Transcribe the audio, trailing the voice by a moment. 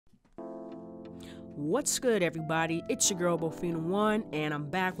What's good, everybody? It's your girl Bofina1, and I'm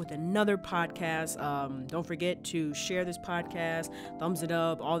back with another podcast. Don't forget to share this podcast, thumbs it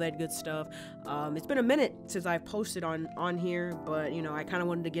up, all that good stuff. It's been a minute since I've posted on here, but I kind of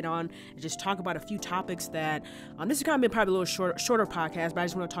wanted to get on and just talk about a few topics that this is kind of been probably a little shorter podcast, but I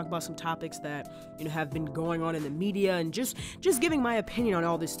just want to talk about some topics that have been going on in the media and just giving my opinion on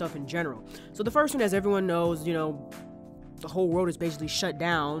all this stuff in general. So the first one, as everyone knows, the whole world is basically shut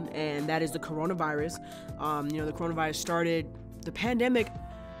down, and that is the coronavirus. The coronavirus started, the pandemic,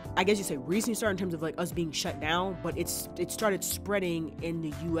 I guess you say recently started in terms of like us being shut down, but it started spreading in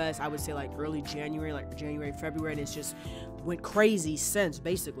the US, I would say like early January, like January, February, and it's just went crazy since,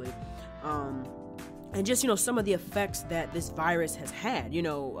 basically. And just, some of the effects that this virus has had,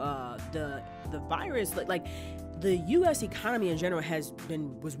 the virus, like the U.S. economy in general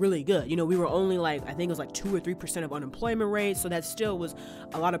was really good. We were only I think it was 2 or 3% of unemployment rate. So that still was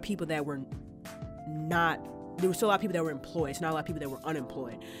a lot of people that were there were still a lot of people that were employed. It's not a lot of people that were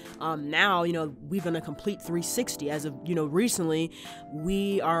unemployed. Now, we've done a complete 360 as of, recently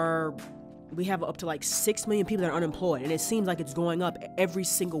we have up to 6 million people that are unemployed, and it seems like it's going up every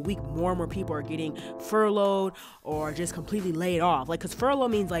single week. More and more people are getting furloughed or just completely laid off. Because furlough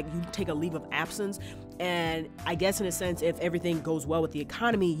means you take a leave of absence, and I guess in a sense, if everything goes well with the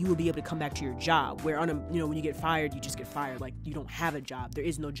economy, you will be able to come back to your job. Where when you get fired, you just get fired. You don't have a job. There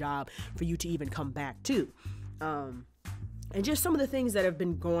is no job for you to even come back to. And just some of the things that have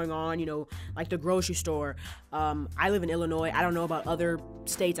been going on, like the grocery store. I live in Illinois. I don't know about other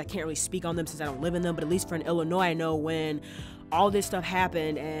states. I can't really speak on them since I don't live in them. But at least for in Illinois, I know when all this stuff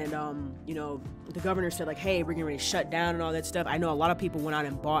happened and, the governor said, hey, we're getting ready to shut down and all that stuff. I know a lot of people went out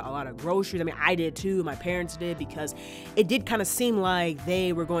and bought a lot of groceries. I mean, I did too. My parents did, because it did kind of seem like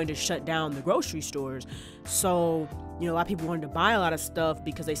they were going to shut down the grocery stores. So, a lot of people wanted to buy a lot of stuff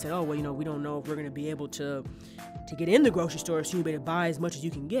because they said, oh, well, we don't know if we're going to be able to get in the grocery store, so you better buy as much as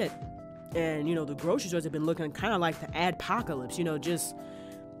you can get. And, the grocery stores have been looking kind of like the adpocalypse, just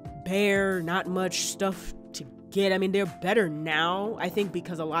bare, not much stuff to get. I mean, they're better now, I think,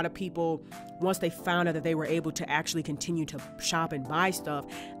 because a lot of people, once they found out that they were able to actually continue to shop and buy stuff,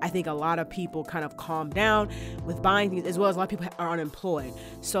 I think a lot of people kind of calmed down with buying things, as well as a lot of people are unemployed.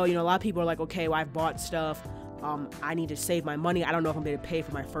 So, a lot of people are like, okay, well, I've bought stuff. I need to save my money. I don't know if I'm going to pay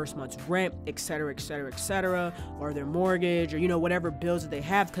for my first month's rent, et cetera, et cetera, et cetera, or their mortgage, or, whatever bills that they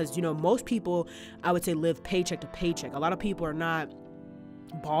have. Because, most people, I would say, live paycheck to paycheck. A lot of people are not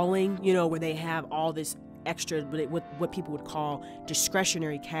balling, where they have all this extra, what people would call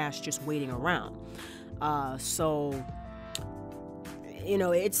discretionary cash just waiting around. So,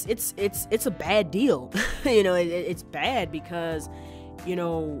 it's a bad deal. It's bad because,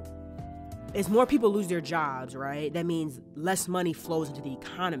 as more people lose their jobs, right, that means less money flows into the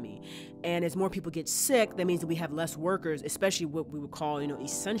economy. And as more people get sick, that means that we have less workers, especially what we would call,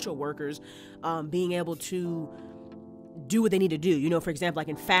 essential workers, being able to do what they need to do. For example,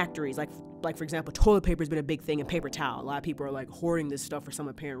 in factories, like for example, toilet paper has been a big thing, and paper towel. A lot of people are hoarding this stuff for some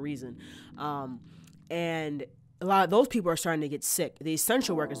apparent reason. And a lot of those people are starting to get sick. The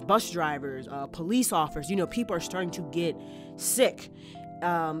essential workers, bus drivers, police officers, people are starting to get sick.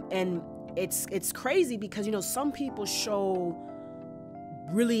 And it's crazy because, some people show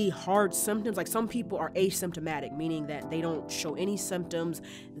really hard symptoms. Some people are asymptomatic, meaning that they don't show any symptoms.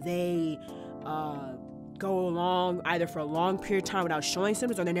 They go along either for a long period of time without showing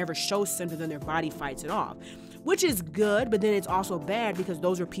symptoms, or they never show symptoms and their body fights it off, which is good. But then it's also bad because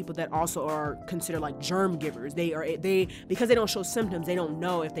those are people that also are considered germ givers. Because they don't show symptoms, they don't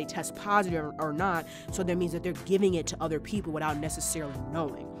know if they test positive or not. So that means that they're giving it to other people without necessarily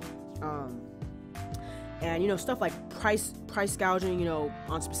knowing. And stuff like price gouging,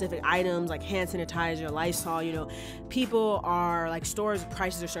 on specific items like hand sanitizer, Lysol, people are stores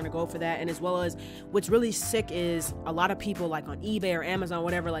prices are starting to go for that. And as well as what's really sick is a lot of people on eBay or Amazon,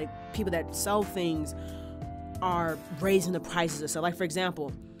 whatever, people that sell things are raising the prices of stuff. For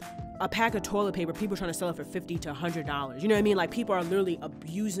example, a pack of toilet paper, people are trying to sell it for $50 to $100. You know what I mean? People are literally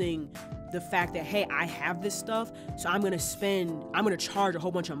abusing the fact that, hey, I have this stuff, so I'm going to charge a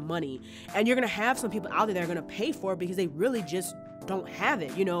whole bunch of money. And you're going to have some people out there that are going to pay for it because they really just don't have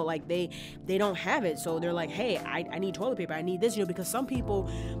it. They don't have it. So they're like, hey, I need toilet paper. I need this, because some people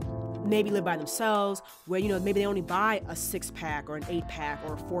maybe live by themselves where, maybe they only buy a 6-pack or an 8-pack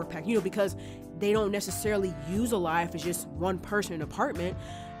or a 4-pack, because they don't necessarily use a lot if it's just one person in an apartment.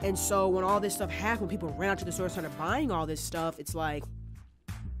 And so when all this stuff happened, people ran out to the store and started buying all this stuff, it's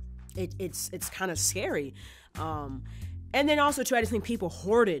it's kind of scary. And then also too, I just think people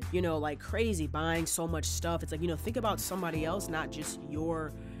hoarded, like crazy, buying so much stuff. It's think about somebody else, not just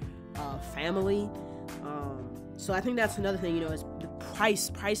your family. So I think that's another thing, you know, is the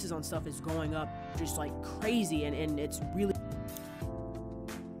prices on stuff is going up just like crazy, and it's really,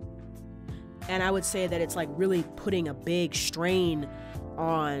 and I would say that it's like really putting a big strain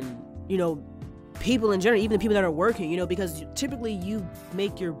on, you know, people in general, even the people that are working, you know, because typically you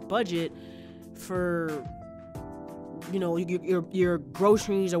make your budget for, you know, your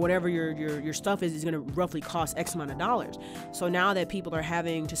groceries or whatever your stuff is going to roughly cost X amount of dollars. So now that people are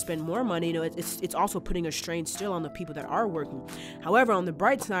having to spend more money, you know, it's also putting a strain still on the people that are working. However, on the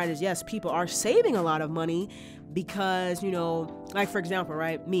bright side is, yes, people are saving a lot of money because, you know, like for example,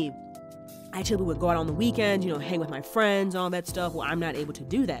 right, me, I typically would go out on the weekends, you know, hang with my friends, all that stuff. Well, I'm not able to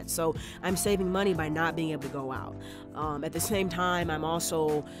do that. So I'm saving money by not being able to go out. At the same time, I'm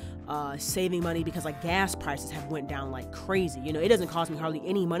also saving money because like gas prices have went down like crazy. You know, it doesn't cost me hardly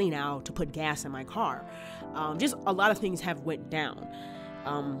any money now to put gas in my car. Just a lot of things have went down.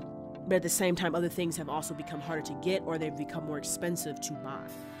 But at the same time, other things have also become harder to get, or they've become more expensive to buy.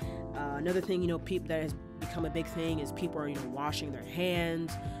 Another thing, you know, that has become a big thing is people are, you know, washing their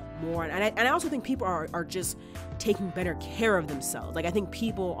hands more, and I also think people are just taking better care of themselves. Like I think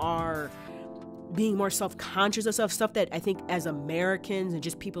people are being more self-conscious of stuff that I think as Americans and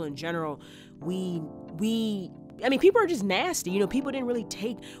just people in general, I mean, people are just nasty. You know, people didn't really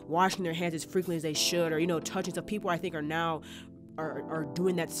take washing their hands as frequently as they should, or, you know, touching stuff. People I think are now are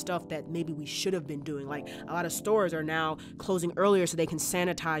doing that stuff that maybe we should have been doing. Like a lot of stores are now closing earlier so they can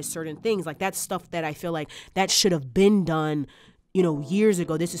sanitize certain things. Like that's stuff that I feel like that should have been done, you know, years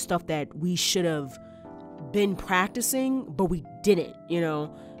ago. This is stuff that we should have been practicing, but we didn't, you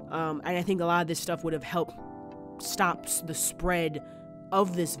know. And I think a lot of this stuff would have helped stop the spread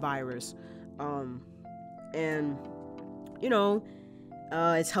of this virus. And, you know,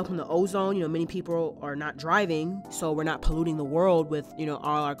 it's helping the ozone. You know, many people are not driving, so we're not polluting the world with, you know,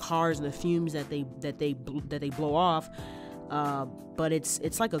 all our cars and the fumes that they blow off. But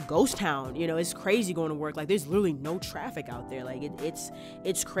it's like a ghost town. You know, it's crazy going to work. Like there's literally no traffic out there. Like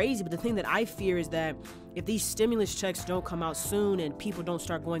it's crazy. But the thing that I fear is that if these stimulus checks don't come out soon and people don't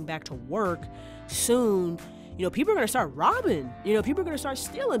start going back to work soon, you know, people are going to start robbing. You know, people are going to start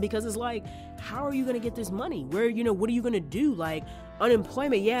stealing, because it's like, how are you going to get this money? Where, you know, what are you going to do? Like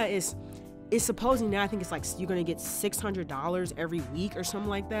unemployment, yeah, it's supposedly now, I think it's like you're going to get $600 every week or something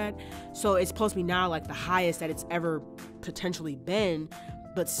like that. So it's supposed to be now like the highest that it's ever potentially been.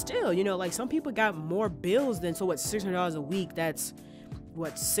 But still, you know, like some people got more bills than, so what, $600 a week, that's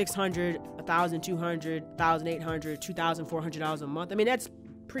what, $600, $1,200, $1,800, $2,400 a month. I mean, that's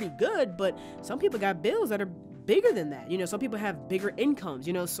pretty good, but some people got bills that are bigger than that. You know, some people have bigger incomes,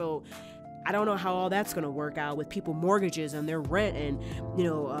 you know, so I don't know how all that's going to work out with people mortgages and their rent and, you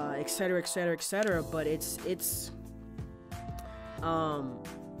know, et cetera, et cetera, et cetera. But it's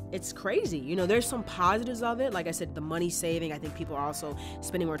crazy. You know, there's some positives of it. Like I said, the money saving, I think people are also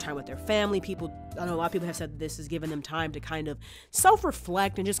spending more time with their family. People, I know a lot of people have said this has given them time to kind of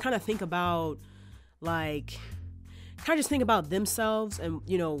self-reflect and just kind of think about, like, kind of just think about themselves and,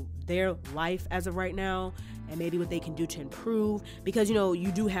 you know, their life as of right now, and maybe what they can do to improve, because, you know,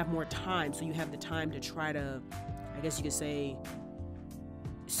 you do have more time, so you have the time to try to, I guess you could say,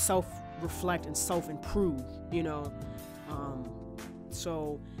 self-reflect and self-improve, you know.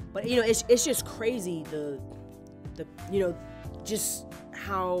 So, but, you know, it's just crazy, the you know, just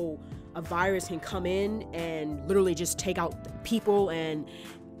how a virus can come in and literally just take out people and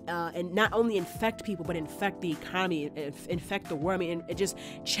not only infect people, but infect the economy, infect the world. I mean, it just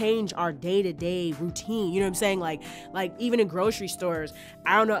change our day-to-day routine. You know what I'm saying? Like even in grocery stores,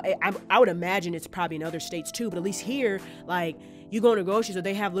 I don't know. I would imagine it's probably in other states too, but at least here, like you go into grocery store,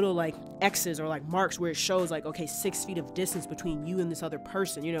 they have little like X's or like marks where it shows like, okay, 6 feet of distance between you and this other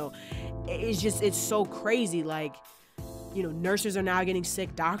person. You know, it's so crazy. Like, you know, nurses are now getting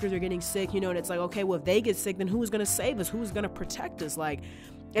sick, doctors are getting sick, you know, and it's like, okay, well, if they get sick, then who's going to save us? Who's going to protect us? Like,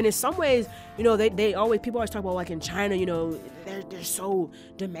 and in some ways, you know, people always talk about like in China, you know, they're so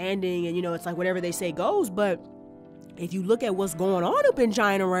demanding and, you know, it's like whatever they say goes. But if you look at what's going on up in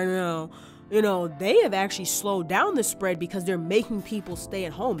China right now, you know, they have actually slowed down the spread because they're making people stay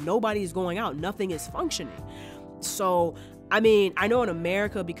at home. Nobody's going out. Nothing is functioning. So, I mean, I know in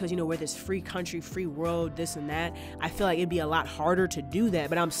America, because, you know, we're this free country, free world, this and that, I feel like it'd be a lot harder to do that.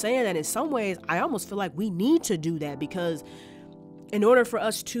 But I'm saying that in some ways, I almost feel like we need to do that, because in order for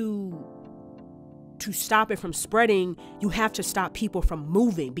us to stop it from spreading, you have to stop people from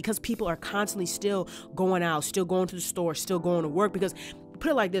moving, because people are constantly still going out, still going to the store, still going to work. Because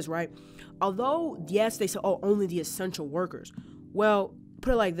put it like this, right? Although, yes, they say, oh, only the essential workers. Well,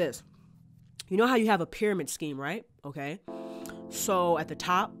 put it like this. You know how you have a pyramid scheme, right? Okay. So at the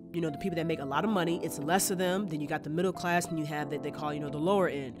top, you know, the people that make a lot of money, it's less of them. Then you got the middle class, and you have that they call, you know, the lower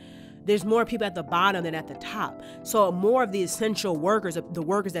end. There's more people at the bottom than at the top. So more of the essential workers, the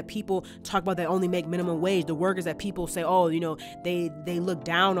workers that people talk about that only make minimum wage, the workers that people say, oh, you know, they look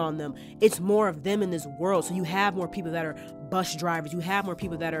down on them. It's more of them in this world. So you have more people that are bus drivers. You have more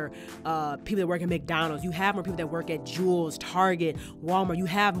people that are people that work at McDonald's. You have more people that work at Jewel's, Target, Walmart. You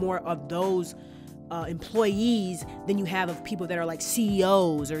have more of those employees than you have of people that are like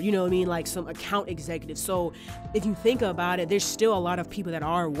CEOs or, you know what I mean, like some account executives. So if you think about it, there's still a lot of people that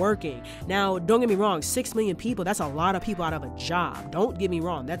are working. Now, don't get me wrong, 6 million people, that's a lot of people out of a job. Don't get me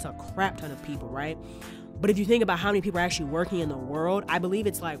wrong, that's a crap ton of people, right? But if you think about how many people are actually working in the world, I believe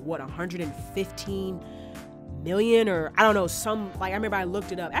it's like, what, 115 million, or I don't know, some, like, I remember I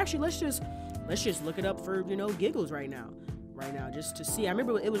looked it up. Actually, let's just look it up for, you know, giggles right now, just to see. I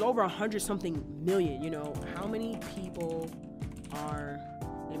remember it was over 100 something million. You know, how many people are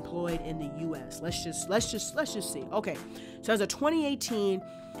employed in the US? Let's just see. Okay, so as of 2018,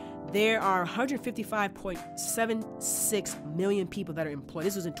 there are 155.76 million people that are employed.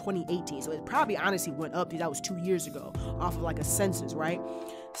 This was in 2018, so it probably honestly went up. That was 2 years ago, off of like a census, right?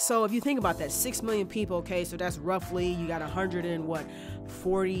 So if you think about that, 6 million people. Okay, so that's roughly, you got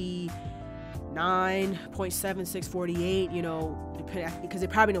 49.7648, you know, because it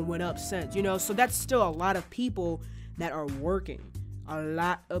probably done went up since, you know, so that's still a lot of people that are working, a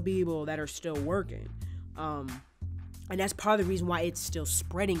lot of people that are still working, and that's part of the reason why it's still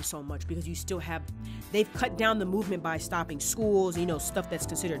spreading so much, because you still have, they've cut down the movement by stopping schools, you know, stuff that's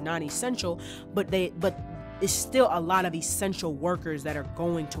considered non-essential, but it's still a lot of essential workers that are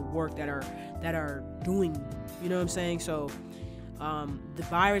going to work, that are doing, you know what I'm saying? So the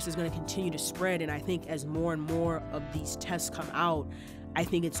virus is going to continue to spread, and I think as more and more of these tests come out, I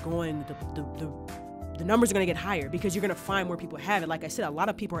think it's going, the numbers are going to get higher, because you're going to find more people have it. Like I said, a lot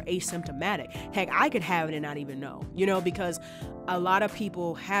of people are asymptomatic. Heck, I could have it and not even know, you know, because a lot of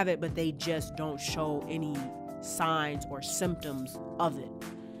people have it, but they just don't show any signs or symptoms of it.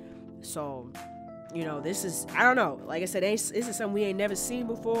 So, you know, this is, I don't know, like I said, this is something we ain't never seen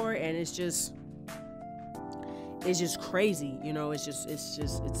before, and it's just crazy, you know. It's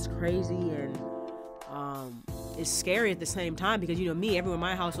crazy, and it's scary at the same time, because, you know, everyone in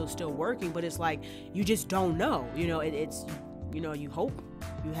my household is still working, but it's like, you just don't know, you know. It's, you know, you hope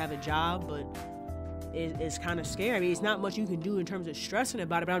you have a job, but it's kind of scary. I mean, it's not much you can do in terms of stressing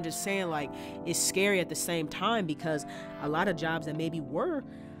about it, but I'm just saying, like, it's scary at the same time, because a lot of jobs that maybe were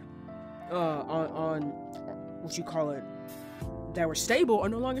on what you call it, that were stable, are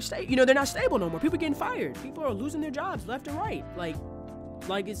no longer stable. You know, they're not stable no more. People are getting fired. People are losing their jobs left and right. Like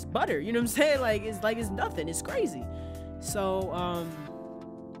it's butter. You know what I'm saying? Like it's nothing. It's crazy. So,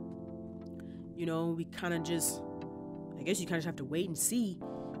 you know, we kind of just, I guess you kind of have to wait and see.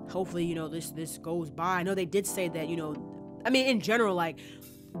 Hopefully, you know, this goes by. I know they did say that, you know, I mean, in general, like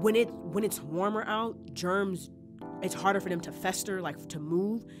when it's warmer out, germs, it's harder for them to fester, like to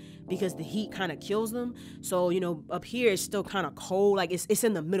move, because the heat kind of kills them. So, you know, up here it's still kind of cold, like it's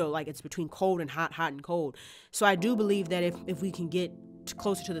in the middle, like it's between cold and hot and cold. So I do believe that if we can get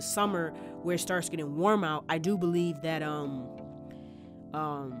closer to the summer where it starts getting warm out, I do believe that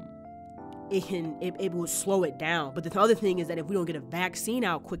it will slow it down. But the other thing is that if we don't get a vaccine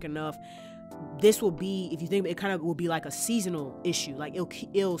out quick enough, this will be, if you think, it kind of will be like a seasonal issue. Like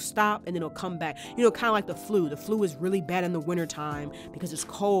it'll stop and then it'll come back. You know, kind of like the flu. The flu is really bad in the wintertime because it's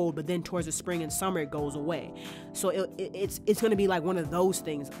cold, but then towards the spring and summer it goes away. So it's going to be like one of those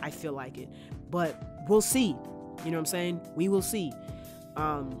things, I feel like it. But we'll see. You know what I'm saying? We will see.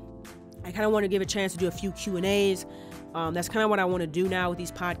 I kind of want to give a chance to do a few Q&As. That's kind of what I want to do now with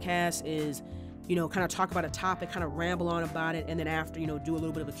these podcasts is, you know, kind of talk about a topic, kind of ramble on about it, and then after, you know, do a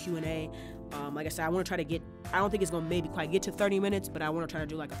little bit of a Q&A. Like I said, I want to try to get, I don't think it's going to maybe quite get to 30 minutes, but I want to try to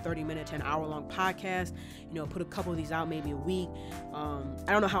do like a 30-minute to an hour-long podcast, you know, put a couple of these out maybe a week. I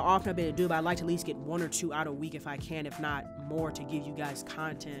don't know how often I've been able to do it, but I'd like to at least get 1 or 2 out a week if I can, if not more, to give you guys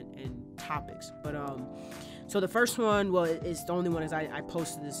content and topics. But so the first one, well, it's the only one, is I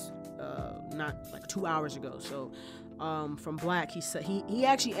posted this not like 2 hours ago. So from Black, he said he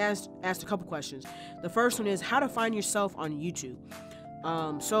actually asked a couple questions. The first one is how to find yourself on YouTube.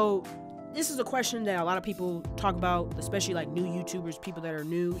 So this is a question that a lot of people talk about, especially like new YouTubers, people that are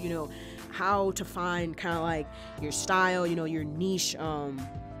new, you know, how to find kind of like your style, you know, your niche, how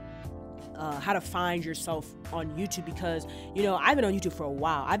to find yourself on YouTube, because, you know, I've been on YouTube for a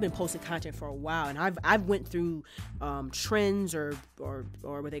while. I've been posting content for a while, and I've went through trends or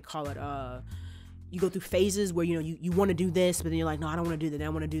what they call it, you go through phases where, you know, you want to do this, but then you're like, no, I don't want to do that. I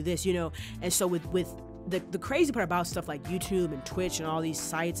want to do this, you know. And so with the crazy part about stuff like YouTube and Twitch and all these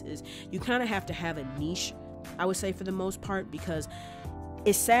sites is you kind of have to have a niche, I would say, for the most part, because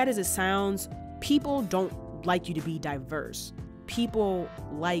as sad as it sounds, people don't like you to be diverse. People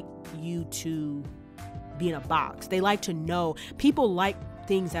like you to be in a box. They like to know. People like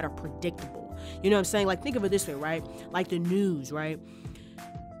things that are predictable. You know what I'm saying? Like, think of it this way, right? Like the news, right?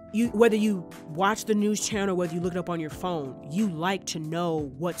 Whether you watch the news channel, whether you look it up on your phone, you like to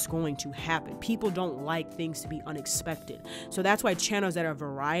know what's going to happen. People don't like things to be unexpected. So that's why channels that are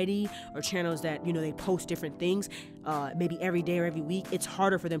variety, or channels that, you know, they post different things, maybe every day or every week, it's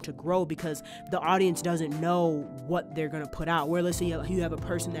harder for them to grow because the audience doesn't know what they're going to put out. Where let's say you have a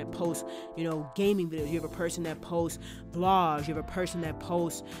person that posts, you know, gaming videos, you have a person that posts vlogs, you have a person that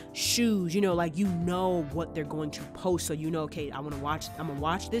posts shoes, you know, like, you know what they're going to post. So, you know, okay, I'm going to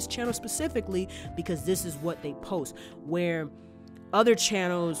watch this channel specifically because this is what they post. Where other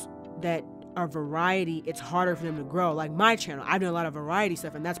channels that are variety, it's harder for them to grow. Like my channel, I've done a lot of variety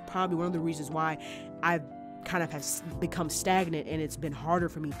stuff, and that's probably one of the reasons why I've kind of have become stagnant, and it's been harder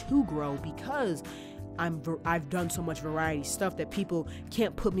for me to grow because I've done so much variety stuff that people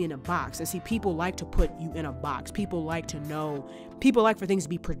can't put me in a box. And see, people like to put you in a box. People like to know. People like for things to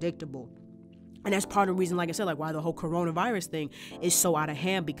be predictable. And that's part of the reason, like I said, like why the whole coronavirus thing is so out of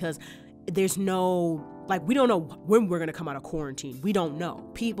hand, because there's no, like, we don't know when we're going to come out of quarantine. We don't know.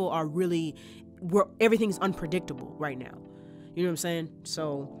 People are really, everything's unpredictable right now. You know what I'm saying?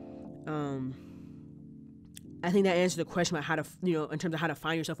 So, I think that answers the question about how to, you know, in terms of how to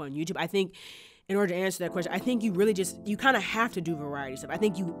find yourself on YouTube. I think in order to answer that question, I think you really you kind of have to do variety stuff. I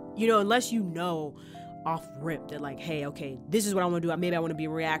think you know, unless you know off rip that, like, hey, okay, this is what I want to do. Maybe I want to be a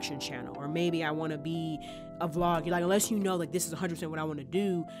reaction channel, or maybe I want to be a vlog. Like, unless you know, like, this is 100% what I want to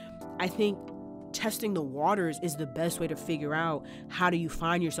do, I think testing the waters is the best way to figure out how do you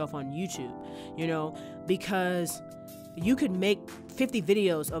find yourself on YouTube, you know, because you could make 50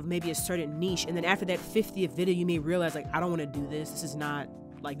 videos of maybe a certain niche, and then after that 50th video, you may realize, like, I don't want to do this. This is not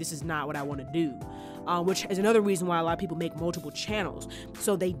what I want to do, which is another reason why a lot of people make multiple channels.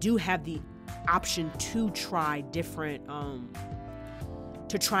 So they do have the option to try different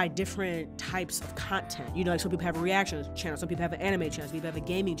types of content. You know, like, some people have a reaction channel, some people have an anime channel, some people have a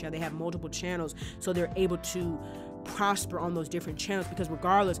gaming channel. They have multiple channels, so they're able to prosper on those different channels, because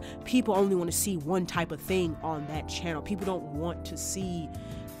regardless, people only want to see one type of thing on that channel. People don't want to see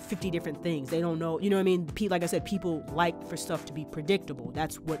 50 different things. They don't know, you know what I mean? Like I said, people like for stuff to be predictable.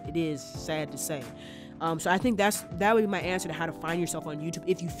 That's what it is, sad to say. So I think that would be my answer to how to find yourself on YouTube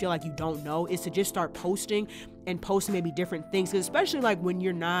if you feel like you don't know, is to just start posting and posting maybe different things. Because especially like when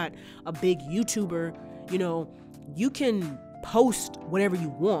you're not a big YouTuber, you know, you can post whatever you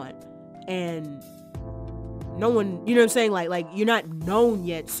want and no one, you know what I'm saying? Like you're not known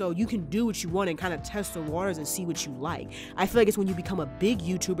yet, so you can do what you want and kind of test the waters and see what you like. I feel like it's when you become a big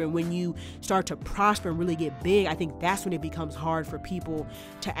YouTuber and when you start to prosper and really get big, I think that's when it becomes hard for people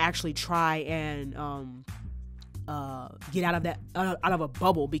to actually try and get out of a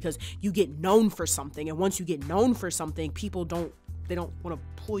bubble, because you get known for something, and once you get known for something, people don't want to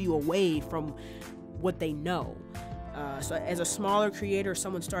pull you away from what they know. So as a smaller creator,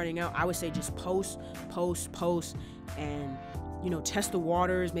 someone starting out, I would say just post, and, you know, test the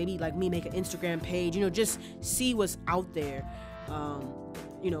waters. Maybe like me, make an Instagram page, you know, just see what's out there.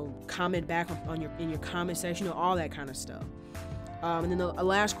 You know, comment back in your comment section, you know, all that kind of stuff. And then the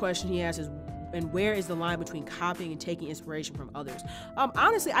last question he asks is, and where is the line between copying and taking inspiration from others?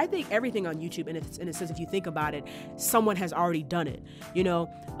 Honestly, I think everything on YouTube, and in a sense, if you think about it, someone has already done it. You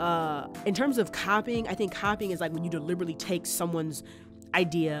know, in terms of copying, I think copying is like when you deliberately take someone's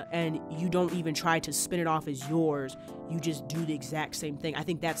idea and you don't even try to spin it off as yours. You just do the exact same thing. I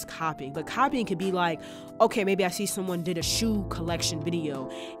think that's copying. But copying could be like, okay, maybe I see someone did a shoe collection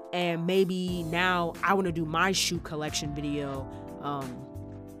video, and maybe now I want to do my shoe collection video.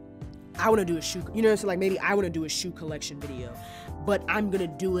 I want to do a shoe, you know, so like maybe I want to do a shoe collection video, but I'm going to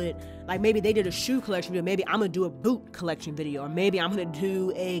do it, like maybe they did a shoe collection video, maybe I'm going to do a boot collection video, or maybe I'm going to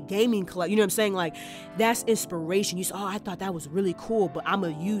do a gaming collection, you know what I'm saying? Like, that's inspiration. You say, oh, I thought that was really cool, but I'm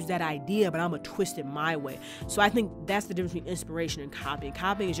going to use that idea, but I'm going to twist it my way. So I think that's the difference between inspiration and copying.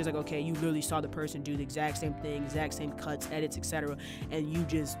 Copying is just like, okay, you literally saw the person do the exact same thing, exact same cuts, edits, etc., and you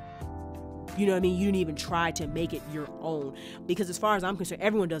just, you know what I mean? You didn't even try to make it your own. Because as far as I'm concerned,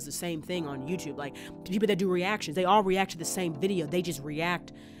 everyone does the same thing on YouTube. Like, the people that do reactions, they all react to the same video. They just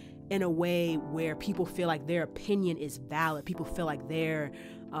react in a way where people feel like their opinion is valid. People feel like their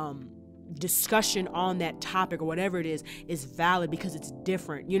discussion on that topic or whatever it is valid because it's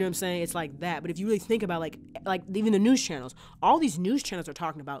different. You know what I'm saying? It's like that. But if you really think about like even the news channels, all these news channels are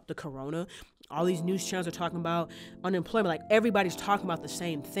talking about the corona. All these news channels are talking about unemployment. Like, everybody's talking about the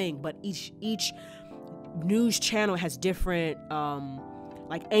same thing, but each news channel has different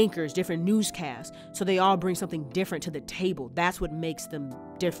like anchors, different newscasts, so they all bring something different to the table. That's what makes them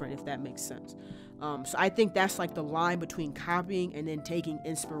different, if that makes sense. So I think that's like the line between copying and then taking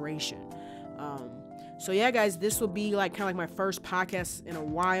inspiration. So yeah, guys, this will be like kind of like my first podcast in a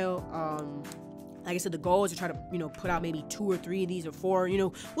while. Like I said, the goal is to try to, put out maybe 2 or 3 of these or 4,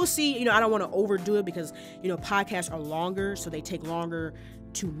 we'll see. I don't want to overdo it because, podcasts are longer, so they take longer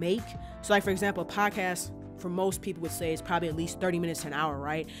to make. So like, for example, a podcast for most people would say it's probably at least 30 minutes to an hour,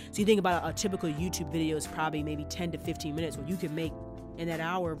 right? So you think about a typical YouTube video is probably maybe 10 to 15 minutes. Well, you could make, in that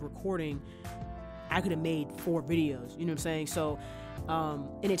hour of recording, I could have made 4 videos, you know what I'm saying? So,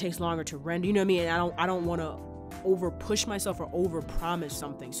 and it takes longer to render, you know what I mean? And I don't want to over push myself or over promise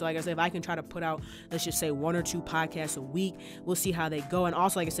something. So like I said, if I can try to put out, let's just say 1 or 2 podcasts a week, we'll see how they go. And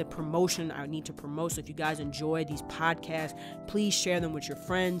also, like I said, promotion, I need to promote. So if you guys enjoy these podcasts, please share them with your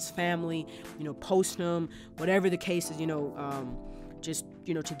friends, family, post them, whatever the case is, just,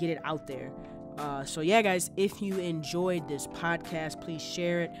 to get it out there. So yeah, guys, if you enjoyed this podcast, please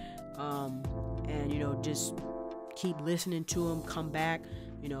share it. And, just keep listening to them, come back,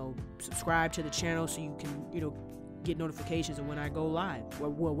 subscribe to the channel so you can, get notifications of when I go live or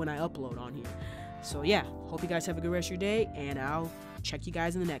when I upload on here. So yeah, hope you guys have a good rest of your day, and I'll check you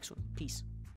guys in the next one. Peace.